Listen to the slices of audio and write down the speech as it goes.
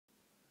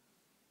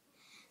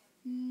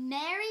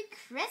Merry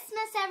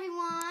Christmas,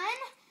 everyone.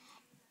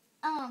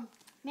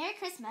 Merry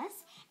Christmas.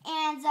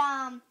 And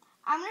I'm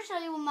gonna show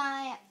you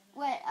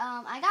what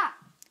I got.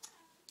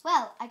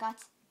 Well, I got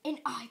an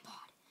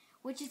iPod,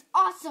 which is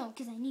awesome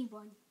because I need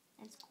one.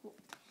 It's cool.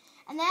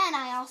 And then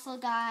I also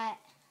got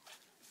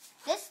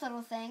this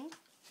little thing.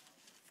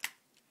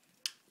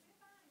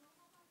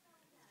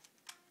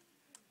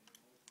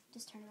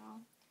 Just turn it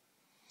on.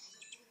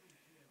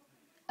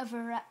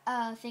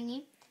 A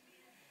thingy.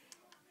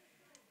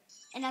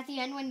 And at the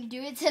end, when you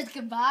do it, it says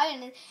goodbye.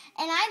 And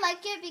I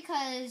like it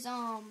because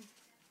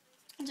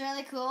it's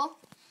really cool.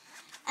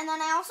 And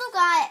then I also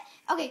got,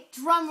 okay,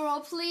 drum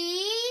roll,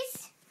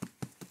 please.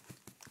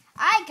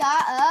 I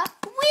got a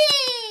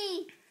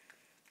Wii.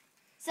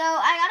 So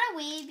I got a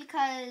Wii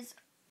because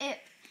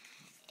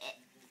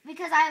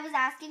because I was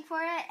asking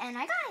for it, and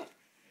I got it,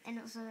 and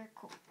it was really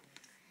cool.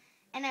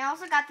 And I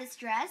also got this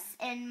dress,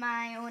 and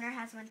my owner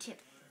has one too.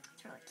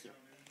 It's really cute.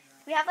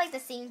 We have like the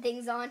same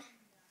things on.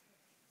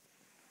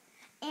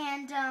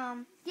 And,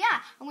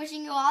 yeah, I'm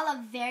wishing you all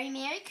a very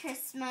Merry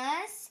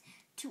Christmas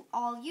to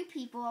all you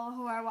people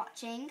who are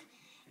watching.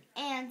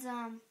 And,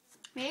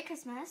 Merry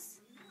Christmas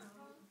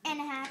and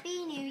a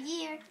Happy New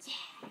Year.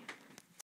 Yeah.